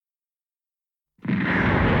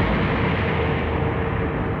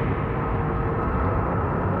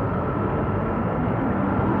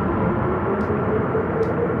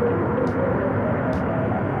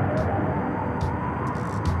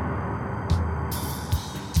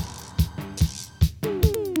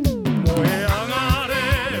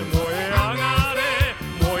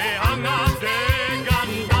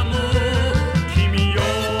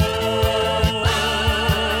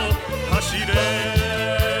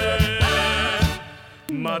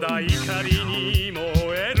まだ怒りに燃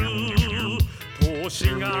える闘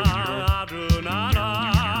志があるな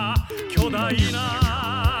ら巨大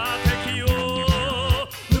な敵を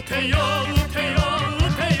撃てよ撃てよ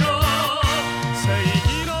撃てよ正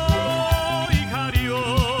義の怒りを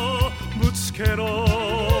ぶつけろ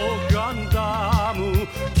ガンダム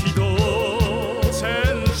機動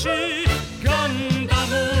戦士ガンダ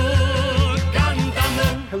ムガンダ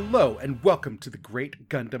ム Hello and welcome to the Great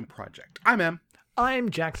Gundam Project. I'm Em. I'm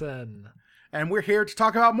Jackson. And we're here to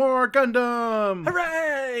talk about more Gundam!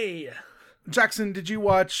 Hooray! Jackson, did you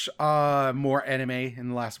watch more anime in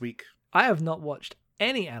the last week? I have not watched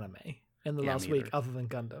any anime in the last week other than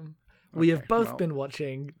Gundam. We have both been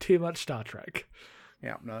watching too much Star Trek.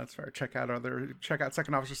 Yeah, no, that's fair. Check out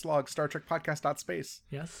Second Officer's Log, Star Trek Podcast.space.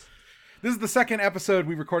 Yes. This is the second episode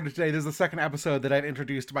we recorded today. This is the second episode that I've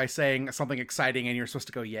introduced by saying something exciting and you're supposed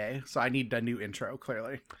to go yay. So I need a new intro,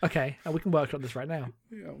 clearly. Okay, and we can work on this right now.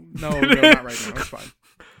 No, not right now. It's fine.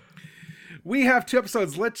 We have 2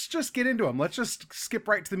 episodes. Let's just get into them. Let's just skip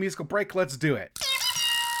right to the musical break. Let's do it.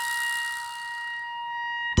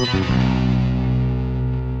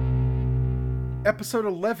 Episode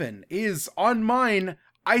 11 is On Mine,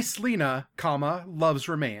 Icelina, Loves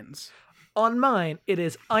Remains. On mine, it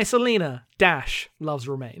is Isolina - Loves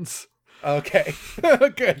Remains. Okay,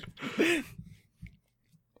 good.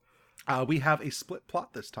 We have a split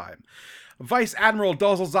plot this time. Vice Admiral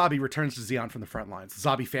Dozal Zabi returns to Zeon from the front lines. The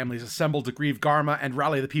Zabi family is assembled to grieve Garma and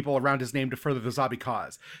rally the people around his name to further the Zabi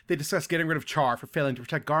cause. They discuss getting rid of Char for failing to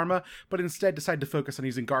protect Garma, but instead decide to focus on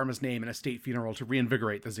using Garma's name in a state funeral to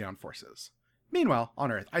reinvigorate the Zeon forces. Meanwhile,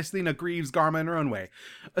 on Earth, Icelina grieves Garma in her own way,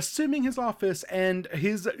 assuming his office and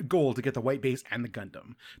his goal to get the White Base and the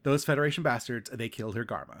Gundam. Those Federation bastards, they killed her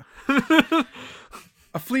Garma.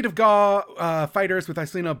 A fleet of Ga fighters with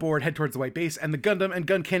Icelina aboard head towards the White Base, and the Gundam and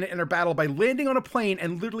gun cannon enter battle by landing on a plane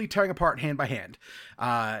and literally tearing apart hand by hand.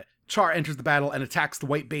 Char enters the battle and attacks the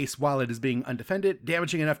White Base while it is being undefended,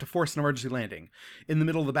 damaging enough to force an emergency landing. In the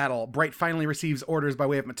middle of the battle, Bright finally receives orders by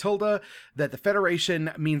way of Matilda that the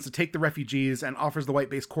Federation means to take the refugees and offers the White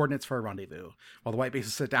Base coordinates for a rendezvous. While the White Base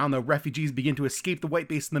is set down, the refugees begin to escape the White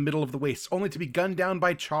Base in the middle of the wastes, only to be gunned down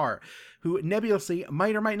by Char, who nebulously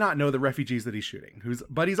might or might not know the refugees that he's shooting,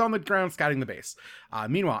 but he's on the ground scouting the base.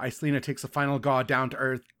 Meanwhile, Icelina takes the final Ga down to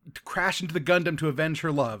Earth to crash into the Gundam to avenge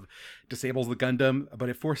her love, disables the Gundam, but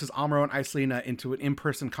it forces Amuro and Icelina into an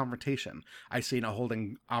in-person confrontation. Icelina,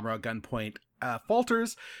 holding Amuro at gunpoint,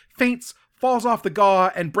 falters, faints, falls off the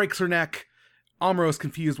Ga, and breaks her neck. Amuro is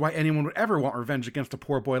confused why anyone would ever want revenge against a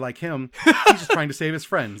poor boy like him. He's just trying to save his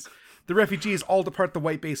friends. The refugees all depart the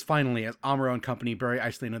White Base finally as Amuro and company bury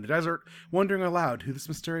Icelina in the desert, wondering aloud who this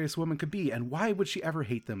mysterious woman could be and why would she ever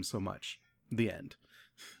hate them so much. The end.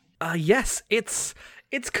 Yes, it's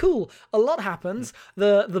cool. A lot happens.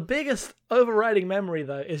 The biggest overriding memory,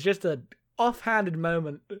 though, is just an offhanded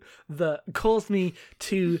moment that caused me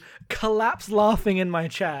to collapse laughing in my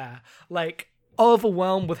chair, like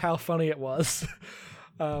overwhelmed with how funny it was.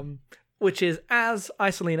 Which is as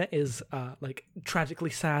Icelina is like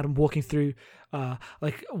tragically sad and walking through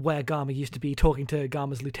like where Garma used to be, talking to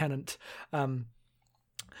Garma's lieutenant. The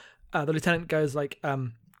lieutenant goes like,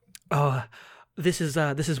 "Oh, this is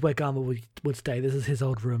where Garma would stay. This is his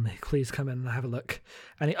old room. Please come in and have a look."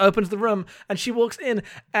 And he opens the room, and she walks in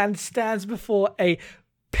and stands before a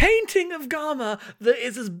painting of Garma that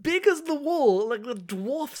is as big as the wall, like that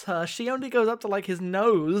dwarfs her. She only goes up to like his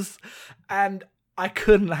nose, and I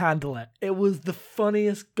couldn't handle it. It was the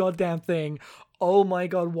funniest goddamn thing. Oh my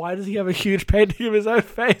god, why does he have a huge painting of his own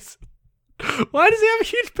face? Why does he have a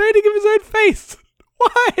huge painting of his own face?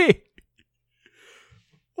 Why?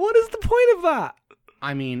 What is the point of that?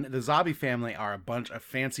 I mean, the Zabi family are a bunch of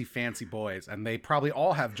fancy boys, and they probably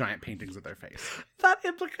all have giant paintings of their face. That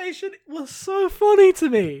implication was so funny to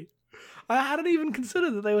me. I hadn't even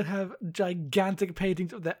considered that they would have gigantic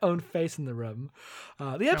paintings of their own face in the room.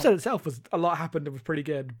 The episode itself was a lot happened and was pretty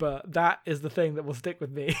good, but that is the thing that will stick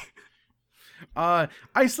with me.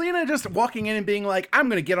 Icelina just walking in and being like, I'm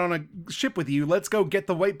gonna get on a ship with you, let's go get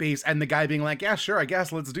the White Base, and the guy being like, yeah, sure, I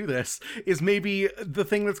guess, let's do this, is maybe the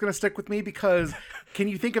thing that's gonna stick with me, because can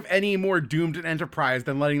you think of any more doomed an enterprise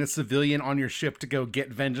than letting a civilian on your ship to go get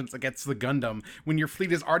vengeance against the Gundam when your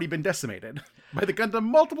fleet has already been decimated by the Gundam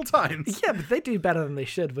multiple times? Yeah, but they do better than they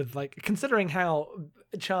should with, like, considering how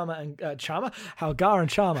Gar and Charma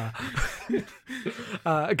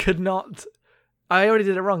could not... I already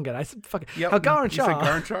did it wrong again. I said, fuck it. Yep. How Gar and Char... You said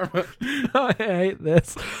Gar and Charma. I hate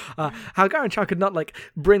this. How Gar and Char could not, like,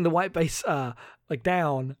 bring the White Base, like,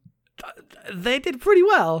 down. They did pretty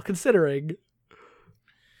well, considering.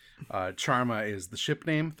 Charma is the ship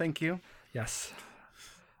name, thank you. Yes.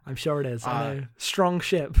 I'm sure it is. I know. Strong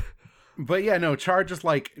ship. But yeah, no, Char just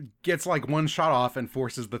like gets like one shot off and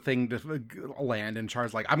forces the thing to land, and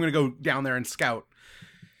Char's like, I'm gonna go down there and scout.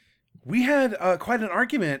 We had quite an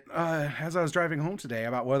argument as I was driving home today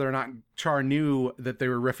about whether or not Char knew that they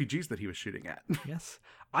were refugees that he was shooting at. Yes.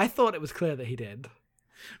 I thought it was clear that he did.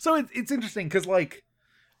 So it's interesting because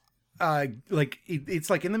it's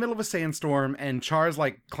like in the middle of a sandstorm, and Char's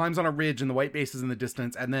like climbs on a ridge and the white base is in the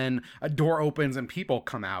distance, and then a door opens and people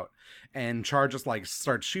come out, and Char just like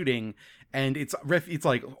starts shooting, and it's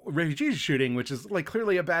like refugees shooting, which is like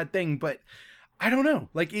clearly a bad thing, but I don't know,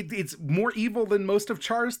 like it's more evil than most of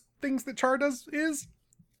Char's things that Char does is.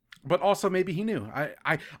 But also maybe he knew.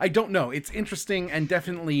 I don't know. It's interesting and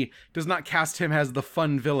definitely does not cast him as the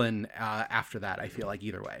fun villain after that, I feel like,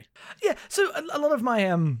 either way. Yeah, so a lot of my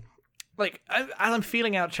as I'm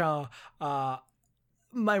feeling out Char,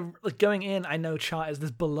 going in, I know Char is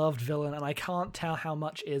this beloved villain, and I can't tell how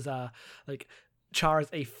much is Char is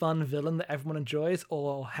a fun villain that everyone enjoys,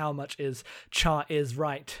 or how much is Char is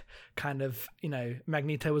right, kind of,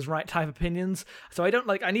 Magneto was right type opinions. So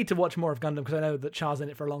I need to watch more of Gundam because I know that Char's in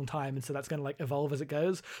it for a long time, and so that's going to evolve as it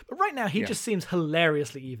goes. But right now he just seems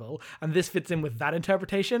hilariously evil, and this fits in with that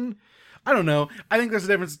interpretation. I don't know. I think there's a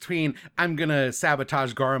difference between I'm going to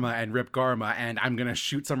sabotage Garma and rip Garma, and I'm going to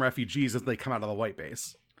shoot some refugees as they come out of the white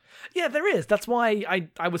base. Yeah, there is. That's why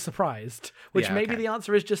I was surprised. Which maybe the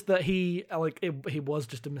answer is just that he was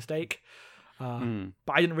just a mistake. But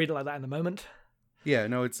I didn't read it like that in the moment. Yeah,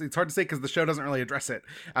 no, it's hard to say because the show doesn't really address it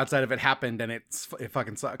outside of it happened, and it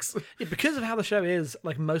fucking sucks. Yeah, because of how the show is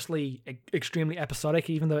mostly extremely episodic,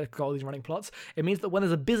 even though it's got all these running plots, it means that when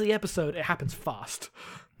there's a busy episode, it happens fast.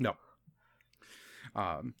 No.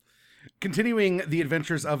 Continuing the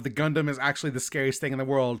adventures of the Gundam is actually the scariest thing in the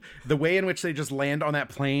world. The way in which they just land on that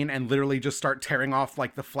plane and literally just start tearing off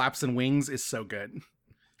like the flaps and wings is so good.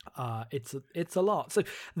 It's a lot. So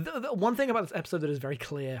the one thing about this episode that is very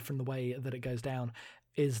clear from the way that it goes down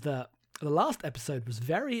is that the last episode was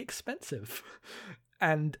very expensive.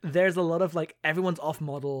 And there's a lot of everyone's off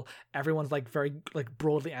model, everyone's very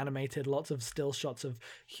broadly animated, lots of still shots of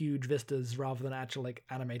huge vistas rather than actually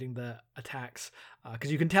animating the attacks.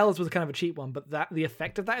 Because you can tell this was kind of a cheap one, but the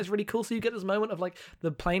effect of that is really cool. So you get this moment of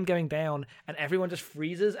the plane going down and everyone just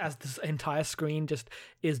freezes as this entire screen just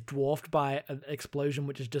is dwarfed by an explosion,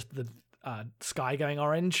 which is just the sky going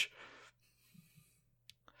orange.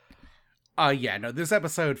 This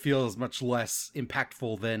episode feels much less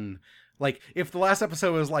impactful than if the last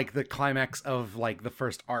episode was the climax of the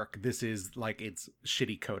first arc, this is it's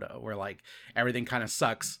shitty Coda, where everything kind of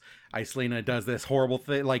sucks. Iselina does this horrible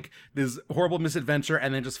thing, this horrible misadventure,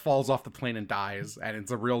 and then just falls off the plane and dies, and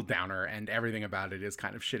it's a real downer, and everything about it is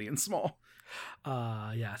kind of shitty and small.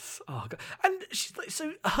 Yes. Oh god. And she's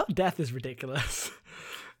so her death is ridiculous.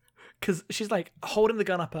 Because she's holding the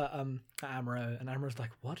gun up at Amuro, and Amuro's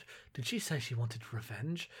what? Did she say she wanted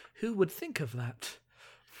revenge? Who would think of that?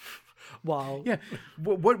 Wow. Yeah.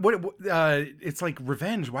 What it's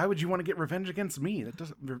revenge. Why would you want to get revenge against me? That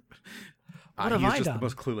doesn't. What have I just done? The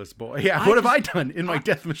most clueless boy. Yeah. What have I done in my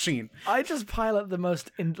death machine? I just pilot the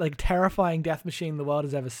most terrifying death machine the world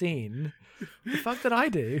has ever seen. The fuck did I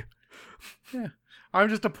do? Yeah. I'm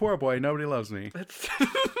just a poor boy. Nobody loves me.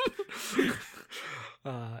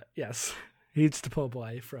 Yes. He's just a poor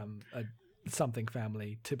boy from a something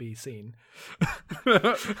family to be seen.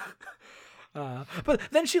 But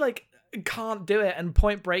then she can't do it and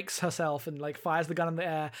point breaks herself and fires the gun in the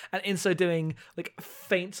air, and in so doing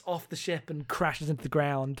faints off the ship and crashes into the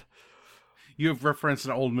ground. You've referenced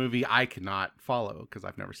an old movie I cannot follow because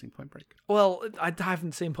I've never seen Point Break. Well, I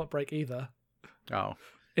haven't seen Point Break either. Oh.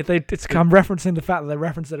 I'm referencing the fact that they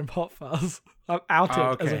referenced it in Hot Fuzz. I'm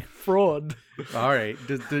outed as a fraud. All right.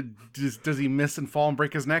 Does he miss and fall and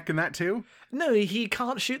break his neck in that too? No, he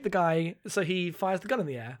can't shoot the guy, so he fires the gun in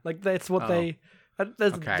the air. That's what they...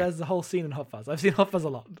 There's the whole scene in Hot Fuzz. I've seen Hot Fuzz a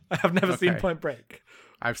lot. I have never seen Point Break.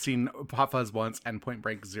 I've seen Hot Fuzz once and Point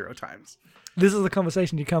Break 0 times. This is the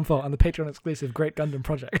conversation you come for on the Patreon exclusive Great Gundam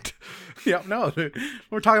Project. Yeah, no,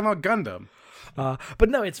 we're talking about Gundam. But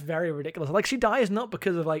no, it's very ridiculous. She dies not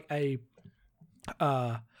because of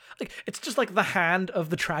it's just the hand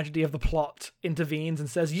of the tragedy of the plot intervenes and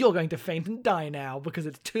says, you're going to faint and die now because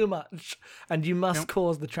it's too much and you must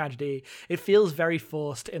cause the tragedy. It feels very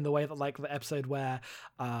forced in the way that the episode where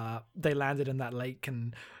they landed in that lake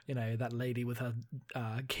and that lady with her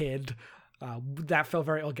kid, that felt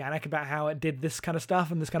very organic about how it did this kind of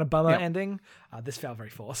stuff and this kind of bummer ending. This felt very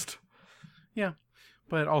forced. Yeah.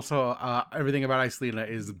 But also, everything about Iselina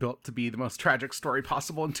is built to be the most tragic story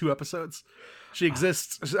possible in 2 episodes. She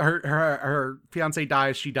exists. Her fiance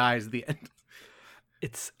dies. She dies at the end.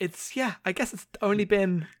 it's yeah, I guess it's only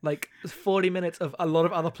been like 40 minutes of a lot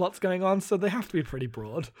of other plots going on, so they have to be pretty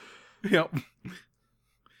broad. Yep.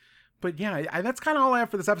 But yeah, that's kind of all I have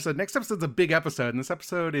for this episode. Next episode's a big episode, and this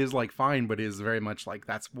episode is like fine, but is very much like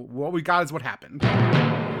that's what we got is what happened.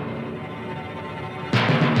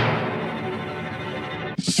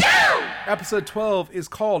 Episode 12 is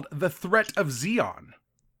called The Threat of Zeon.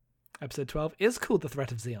 Episode 12 is called The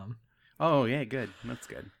Threat of Zeon. Oh, yeah, good. That's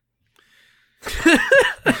good.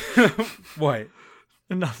 What?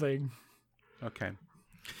 Nothing. Okay.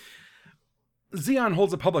 Zeon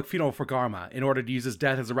holds a public funeral for Garma in order to use his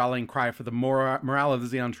death as a rallying cry for the morale of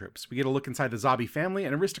the Zeon troops. We get a look inside the Zabi family,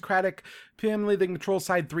 an aristocratic family that controls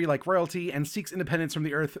Side 3 like royalty and seeks independence from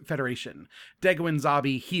the Earth Federation. Degwin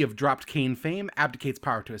Zabi, he of dropped Kane fame, abdicates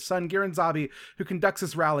power to his son, Giran Zabi, who conducts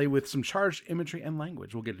this rally with some charged imagery and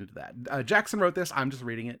language. We'll get into that. Jackson wrote this. I'm just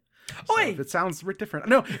reading it. So if it sounds different.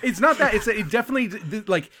 No, it's not that. It definitely,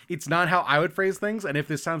 like, it's not how I would phrase things. And if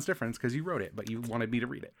this sounds different, it's because you wrote it, but you wanted me to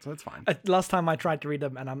read it. So that's fine. Last time I tried to read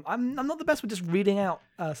them, and I'm not the best with just reading out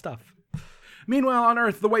stuff. Meanwhile, on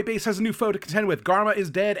Earth, the White Base has a new foe to contend with. Garma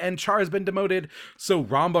is dead, and Char has been demoted. So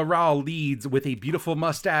Ramba Ral leads with a beautiful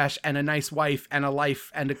mustache and a nice wife and a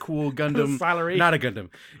life and a cool Gundam. Salary. Not a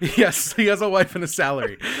Gundam. Yes, he has a wife and a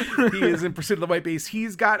salary. He is in pursuit of the White Base.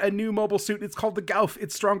 He's got a new mobile suit. It's called the Gauf.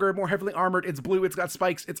 It's stronger, more heavily armored. It's blue. It's got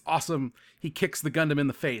spikes. It's awesome. He kicks the Gundam in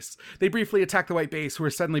the face. They briefly attack the White Base, who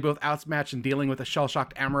are suddenly both outmatched and dealing with a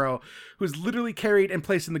shell-shocked Amuro, who is literally carried and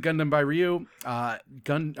placed in the Gundam by Ryu.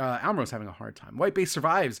 Amuro's having a hard time. White Base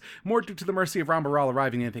survives, more due to the mercy of Ramba Ral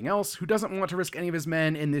arriving than anything else, who doesn't want to risk any of his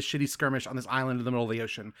men in this shitty skirmish on this island in the middle of the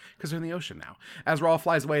ocean, because they're in the ocean now. As Ral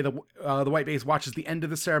flies away, the White Base watches the end of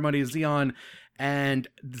the ceremony of Zeon, and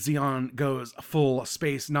Zeon goes full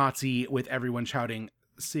space Nazi with everyone shouting,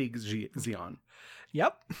 Sig Zeon.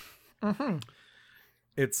 Yep. Mm-hmm.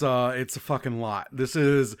 It's a fucking lot. This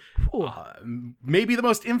is maybe the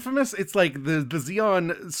most infamous. It's like the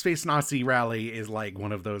Zeon Space Nazi rally is like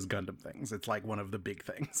one of those Gundam things. It's like one of the big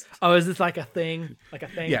things. Oh, is this like a thing? Like a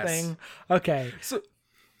thing Yes. thing? Okay. So,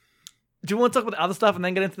 do you want to talk about the other stuff and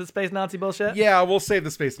then get into the Space Nazi bullshit? yeah, we'll save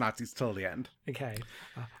the Space Nazis till the end. Okay.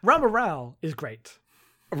 Ramba Ral is great.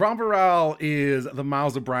 Ramba Ral is the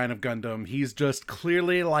Miles O'Brien of Gundam. He's just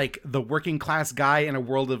clearly like the working class guy in a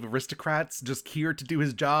world of aristocrats, just here to do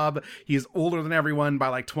his job. He is older than everyone by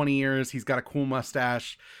like 20 years. He's got a cool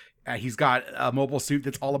mustache. He's got a mobile suit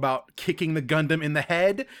that's all about kicking the Gundam in the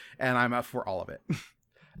head, and I'm up for all of it.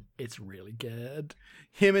 It's really good.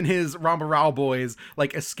 Him and his Ramba Ral boys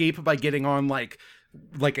like escape by getting on like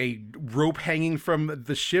a rope hanging from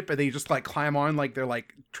the ship, and they just like climb on like they're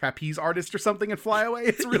like trapeze artists or something and fly away.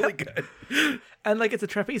 It's really good. And like it's a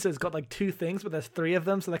trapeze, so it's got like two things, but there's three of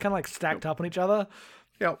them, so they're kind of like stacked up on each other.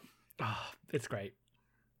 Yep. Oh, it's great.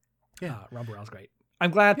 Yeah, Ramba Ral's great. I'm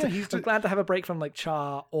glad to he's I'm glad to have a break from like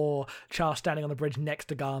Char or Char standing on the bridge next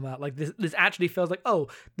to Garma. Like this actually feels like, oh,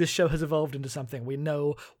 this show has evolved into something. We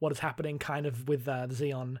know what is happening kind of with the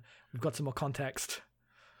Zeon. We've got some more context.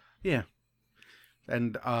 Yeah.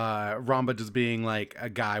 And Ramba just being like a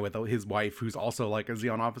guy with his wife who's also like a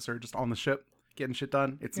Zeon officer just on the ship getting shit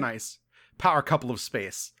done. It's nice. Power couple of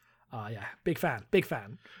space. Yeah. Big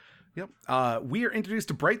fan. Yep. We are introduced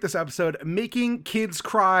to Bright this episode, making kids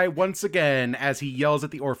cry once again as he yells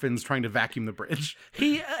at the orphans trying to vacuum the bridge.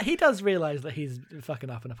 He does realize that he's fucking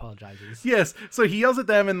up and apologizes. Yes. So he yells at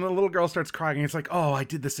them and the little girl starts crying and it's like, oh, I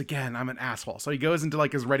did this again. I'm an asshole. So he goes into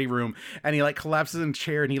like his ready room and he like collapses in a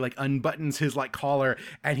chair and he like unbuttons his like collar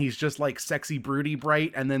and he's just like sexy broody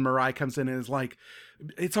Bright. And then Mirai comes in and is like,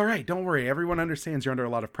 it's all right. Don't worry. Everyone understands you're under a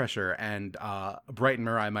lot of pressure. And Bright and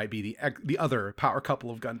Mirai might be the other power couple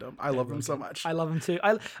of Gundam. I love them so much. I love them too.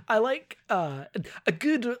 I like a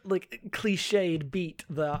good like cliched beat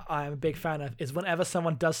that I'm a big fan of is whenever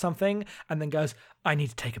someone does something and then goes, I need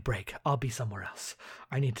to take a break. I'll be somewhere else.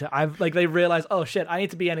 They realize, oh shit, I need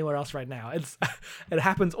to be anywhere else right now. It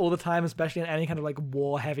happens all the time, especially in any kind of like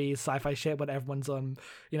war heavy sci-fi shit when everyone's on,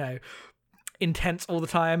 intense all the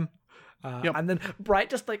time. And then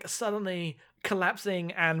Bright just like suddenly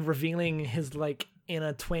collapsing and revealing his like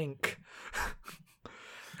inner twink.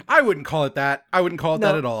 I wouldn't call it that. I wouldn't call it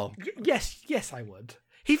that at all. Yes, I would.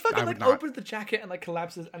 He fucking like opens the jacket and like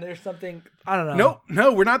collapses, and there's something I don't know.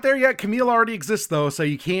 No, we're not there yet. Camille already exists though, so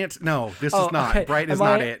you can't. No, this is not. Okay. Bright is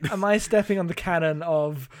not it. Am I stepping on the canon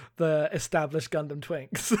of the established Gundam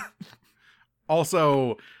twinks?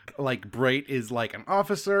 Also, like Bright is like an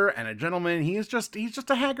officer and a gentleman. He's just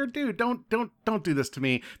a haggard dude. Don't do this to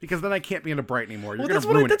me because then I can't be into Bright anymore. You're gonna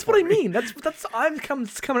ruin it. That's what I mean. That's I'm coming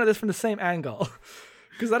at this from the same angle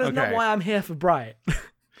because that is not why I'm here for Bright.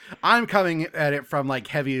 I'm coming at it from like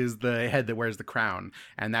heavy is the head that wears the crown,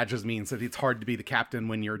 and that just means that it's hard to be the captain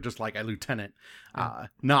when you're just like a lieutenant.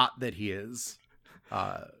 Not that he is.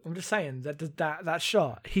 I'm just saying that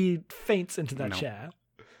shot, he faints into that chair.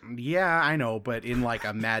 Yeah, I know, but in like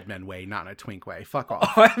a Mad Men way, not in a twink way. Fuck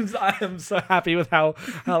off. I am so happy with how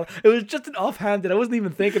it was just an offhanded. I wasn't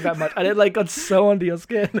even thinking that much, and it like got so under your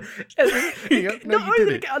skin. Not only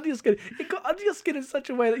did it get under your skin, it got under your skin in such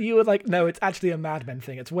a way that you were like, no, it's actually a Mad Men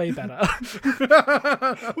thing. It's way better.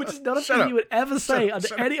 Which is not a thing you would ever say under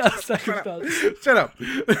any other circumstance. Shut up.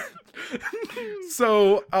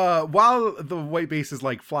 So while the white base is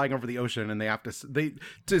like flying over the ocean, and they have to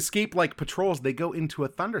escape like patrols, they go into a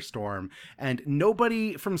thunderstorm, and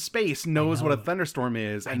nobody from space knows what a thunderstorm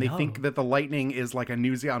is, and they think that the lightning is like a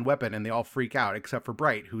new Xeon weapon, and they all freak out except for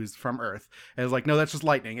Bright, who's from Earth, and is like, no, that's just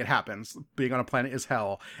lightning. It happens. Being on a planet is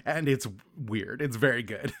hell, and it's weird. It's very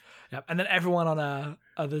good. Yep. And then everyone on the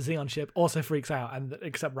Xeon ship also freaks out, and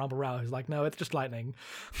except Rumble Rao, who's like, no, it's just lightning.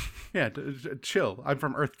 Yeah, chill. I'm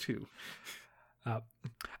from Earth too.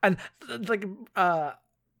 And like,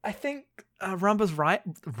 I think Rumba's right.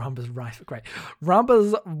 Great.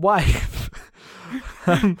 Rumba's wife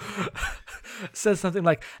says something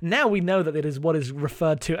like, now we know that it is what is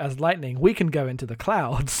referred to as lightning. We can go into the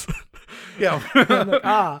clouds. Yeah.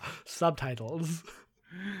 Like, subtitles.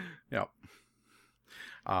 Yeah.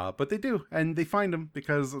 But they do, and they find him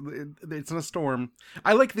because it's in a storm.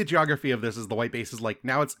 I like the geography of this. Is the white base is like,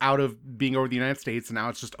 now it's out of being over the United States, and now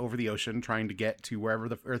it's just over the ocean trying to get to wherever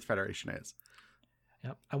the Earth Federation is.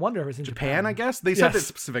 Yep. I wonder if it's in Japan. I guess they said it's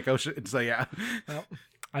Pacific Ocean, so yeah. Well,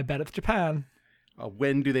 I bet it's Japan.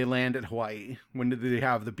 When do they land at Hawaii? When do they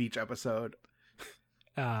have the beach episode?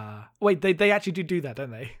 Wait, they actually do that,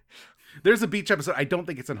 don't they? There's a beach episode. I don't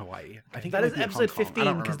think it's in Hawaii. I think that is episode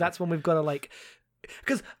 15, because that's when we've got to like.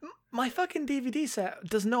 Because my fucking DVD set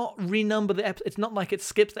does not renumber the episode. It's not like it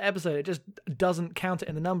skips the episode. It just doesn't count it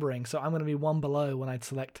in the numbering. So I'm going to be one below when I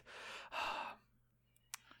select.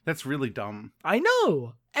 That's really dumb. I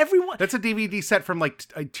know. Everyone. That's a DVD set from like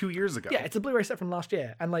 2 years ago. Yeah, it's a Blu-ray set from last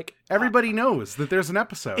year. And like. Everybody knows that there's an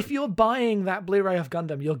episode. If you're buying that Blu-ray of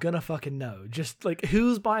Gundam, you're going to fucking know. Just like,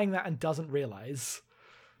 who's buying that and doesn't realize?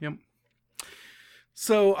 Yep.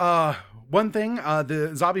 So, one thing,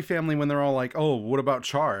 the Zabi family, when they're all like, oh, what about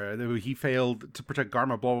Char? He failed to protect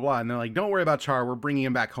Garma, blah, blah, blah. And they're like, don't worry about Char. We're bringing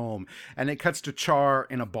him back home. And it cuts to Char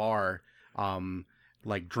in a bar,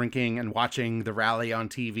 like drinking and watching the rally on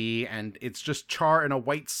TV. And it's just Char in a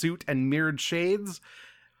white suit and mirrored shades.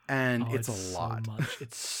 And it's a lot. So much.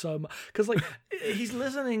 It's so much. Because, like, he's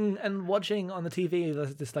listening and watching on the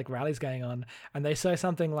TV, this like, rally's going on. And they say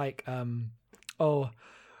something like,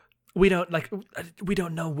 we don't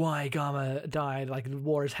know why Garma died. Like,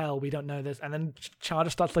 war is hell. We don't know this. And then Char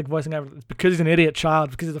just starts like voicing over, it's because he's an idiot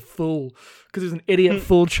child, because he's a fool, because he's an idiot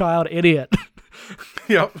fool child idiot.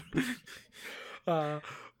 Yep.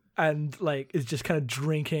 And like is just kind of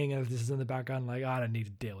drinking, and this is in the background. Like, I don't need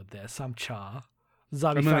to deal with this. I'm Char.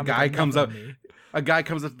 Zabi and then a guy comes up. A guy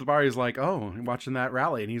comes up to the bar. He's like, "Oh, I'm watching that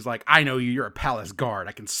rally," and he's like, "I know you. You're a palace guard.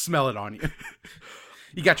 I can smell it on you."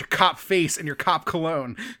 You got your cop face and your cop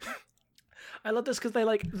cologne. I love this because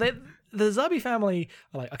the Zabi family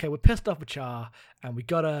are like, okay, we're pissed off with Char, and we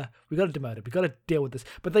gotta demote him. We gotta deal with this.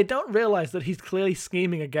 But they don't realize that he's clearly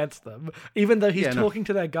scheming against them, even though he's talking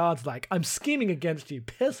to their guards like, "I'm scheming against you.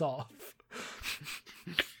 Piss off."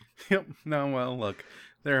 Yep. No. Well, look,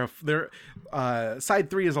 side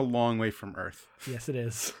 3 is a long way from Earth. Yes, it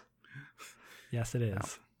is. Yes, it is. Yeah.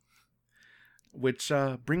 Which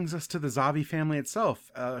brings us to the Zabi family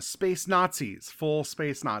itself. Space Nazis. Full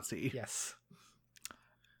space Nazi. Yes.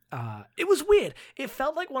 It was weird. It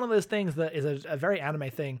felt like one of those things that is a very anime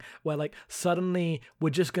thing where like suddenly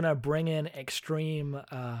we're just going to bring in extreme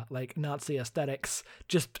like Nazi aesthetics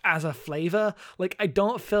just as a flavor. Like, I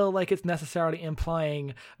don't feel like it's necessarily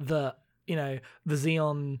implying that, the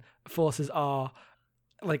Xeon forces are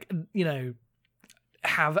like,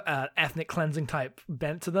 have an ethnic cleansing type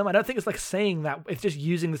bent to them. I don't think it's like saying that. It's just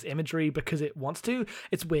using this imagery because it wants to.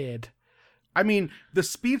 It's weird. I mean, the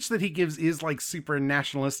speech that he gives is like super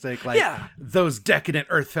nationalistic, like those decadent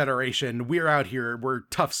Earth Federation. We're out here. We're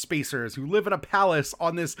tough spacers who live in a palace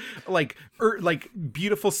on this like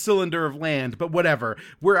beautiful cylinder of land. But whatever,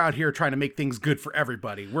 we're out here trying to make things good for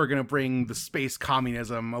everybody. We're gonna bring the space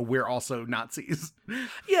communism. We're also Nazis.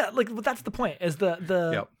 Yeah, like that's the point. Is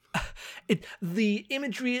the the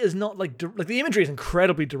imagery is not like the imagery is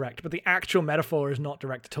incredibly direct, but the actual metaphor is not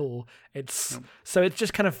direct at all. So it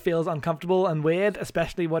just kind of feels uncomfortable and weird,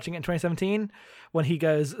 especially watching it in 2017 when he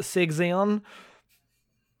goes Sig Xeon.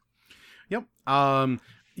 Yep.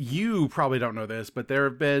 You probably don't know this, but there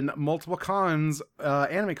have been multiple cons,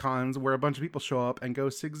 anime cons, where a bunch of people show up and go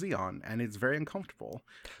Sig Zeon, and it's very uncomfortable.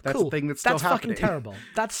 That's Cool. the thing that's still That's happening. fucking terrible.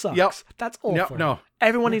 That sucks. Yep. That's awful. No.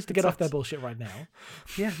 Everyone Yeah, needs to it get off their sucks. bullshit right now.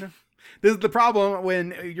 Yeah, no. This is the problem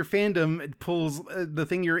when your fandom pulls the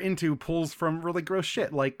thing you're into pulls from really gross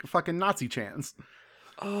shit like fucking Nazi chants.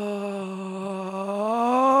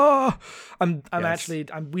 Oh, I'm Yes. actually,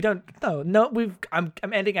 I'm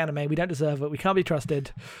ending anime. We don't deserve it. We can't be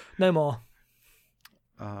trusted. No more.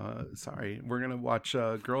 Sorry, we're gonna watch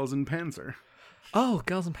Girls in Panzer. Oh,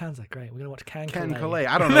 Girls and Panzer, great. We're gonna watch Can Calais.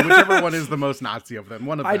 I don't know whichever one is the most Nazi of them.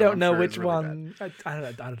 One of them. I don't I'm know sure which is really one. I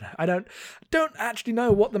don't know. I don't actually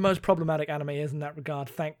know what the most problematic anime is in that regard.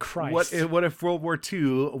 Thank Christ. bad. What if World War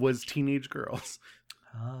II was teenage girls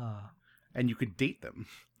Ah, and you could date them?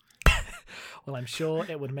 well, I'm sure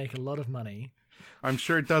it would make a lot of money. I'm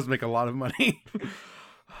sure it does make a lot of money.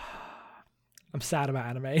 I'm sad about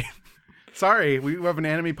anime. Sorry, we have an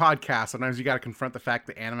anime podcast. Sometimes you got to confront the fact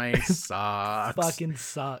that anime sucks. Fucking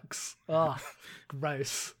sucks. Oh,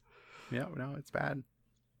 gross. Yeah, no, it's bad.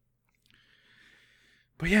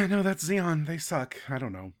 But yeah, no, that's Xeon. They suck. I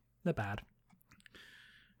don't know. They're bad.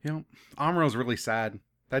 You know, Amuro's really sad.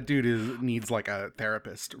 That dude needs like a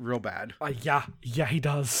therapist real bad. Yeah, he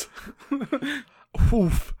does.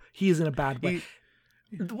 Oof, he is in a bad way.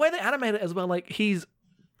 The way they animate it as well, like he's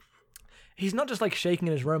not just like shaking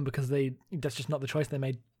in his room because that's just not the choice they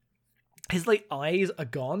made. His like eyes are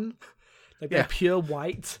gone, like they're pure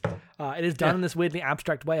white. It is done in this weirdly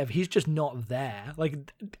abstract way of he's just not there.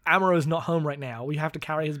 Like Amuro is not home right now. We have to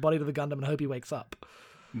carry his body to the Gundam and hope he wakes up.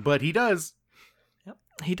 But he does. Yep,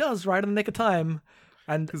 he does right in the nick of time.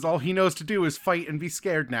 And Because all he knows to do is fight and be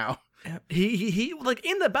scared now. he like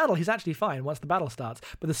in the battle he's actually fine once the battle starts,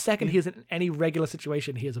 but the second he is in any regular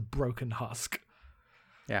situation he is a broken husk.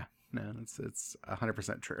 Yeah, no, it's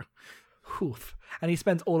 100% true. Oof. And he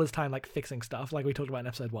spends all his time like fixing stuff, like we talked about in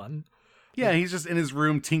episode 1. Yeah, he's just in his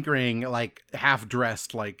room tinkering, like half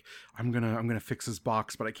dressed, like I'm gonna fix his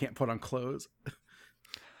box, but I can't put on clothes.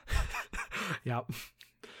 Yep.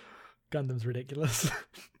 Gundam's ridiculous.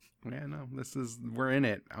 Yeah, no, we're in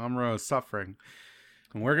it. Amuro is suffering,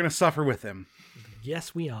 and we're gonna suffer with him.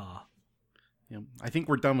 Yes, we are. Yeah, I think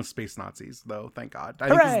we're done with space Nazis, though. Thank God. I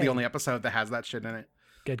think this is Hooray! the only episode that has that shit in it.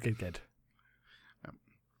 Good.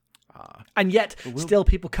 And yet, still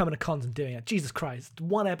people coming to cons and doing it. Jesus Christ.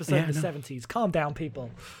 One episode in the 70s. Calm down, people.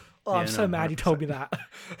 Oh, I'm so mad 100%. You told me that.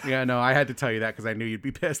 Yeah, no, I had to tell you that because I knew you'd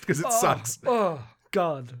be pissed because it sucks. Oh,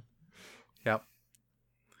 God. Yep.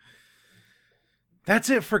 That's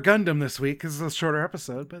it for Gundam this week because it's a shorter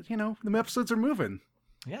episode, but you know, the episodes are moving.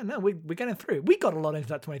 Yeah, no, we're getting through. We got a lot into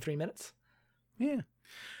that 23 minutes. Yeah.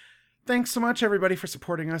 Thanks so much, everybody, for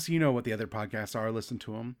supporting us. You know what the other podcasts are. Listen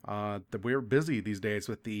to them. We're busy these days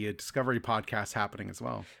with the Discovery podcast happening as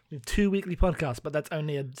well. 2 weekly podcasts, but that's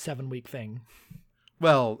only a 7-week thing.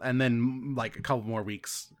 Well, and then like a couple more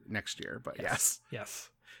weeks next year, but Yes.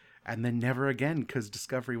 And then never again, because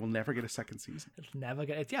Discovery will never get a second season. It's going to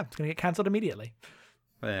get cancelled immediately.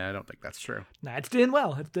 I don't think that's true. Nah, it's doing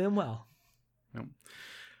well. No.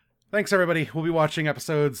 Thanks, everybody. We'll be watching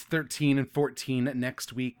episodes 13 and 14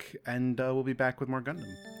 next week, and we'll be back with more Gundam.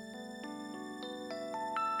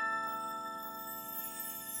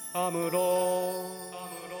 アムロ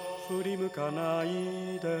振り向かな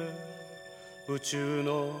いで宇宙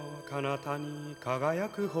の彼方に輝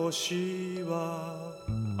く星は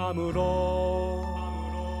アムロ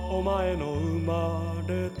お前の生ま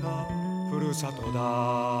れたふるさとだ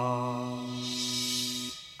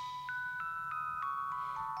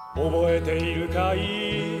覚えているか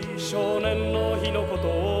い少年の日のこと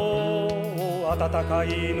を暖か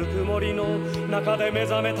いぬくもりの中で目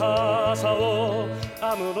覚めた朝を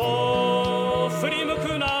アムロ振り向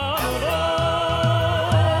くなア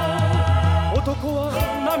ムロ男は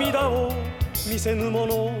涙を見せぬも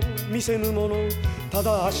のた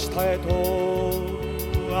だ明日へと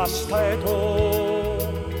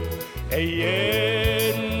永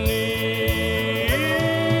遠に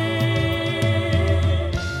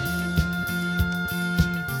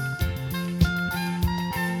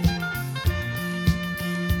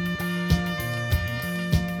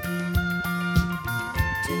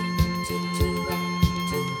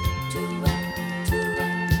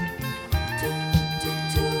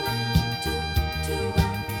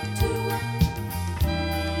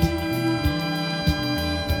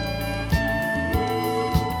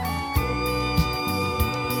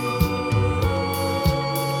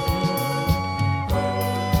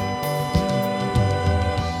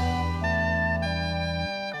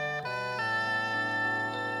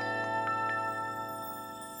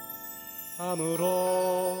アム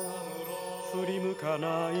ロか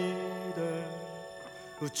ないで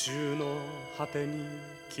宇宙の果てに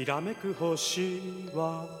きらめく星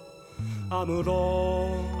はアムロ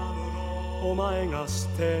お前が捨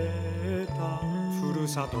てたふる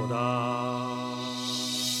さとだ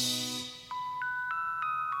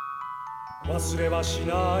忘れはし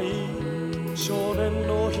ない少年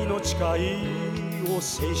の日の誓いを青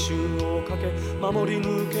春をかけ守り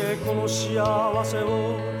抜けこの幸せ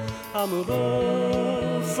をアム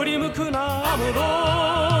ロ振り向くなアムロ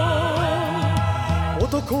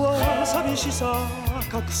男は寂しさ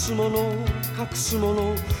隠すもの隠すも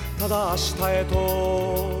のただ明日へ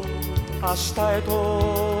と明日へと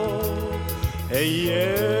永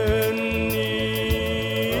遠に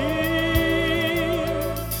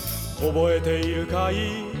覚えているか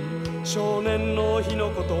い少年の日の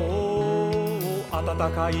ことを暖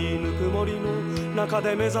かいぬくもりの中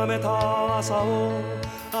で目覚めた朝を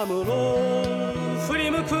アムロ振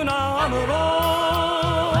り向くなアムロ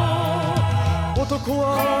男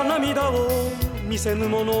は涙を見せぬ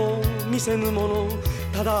もの見せぬもの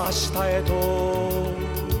ただ明日へと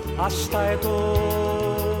明日へと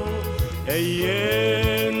永遠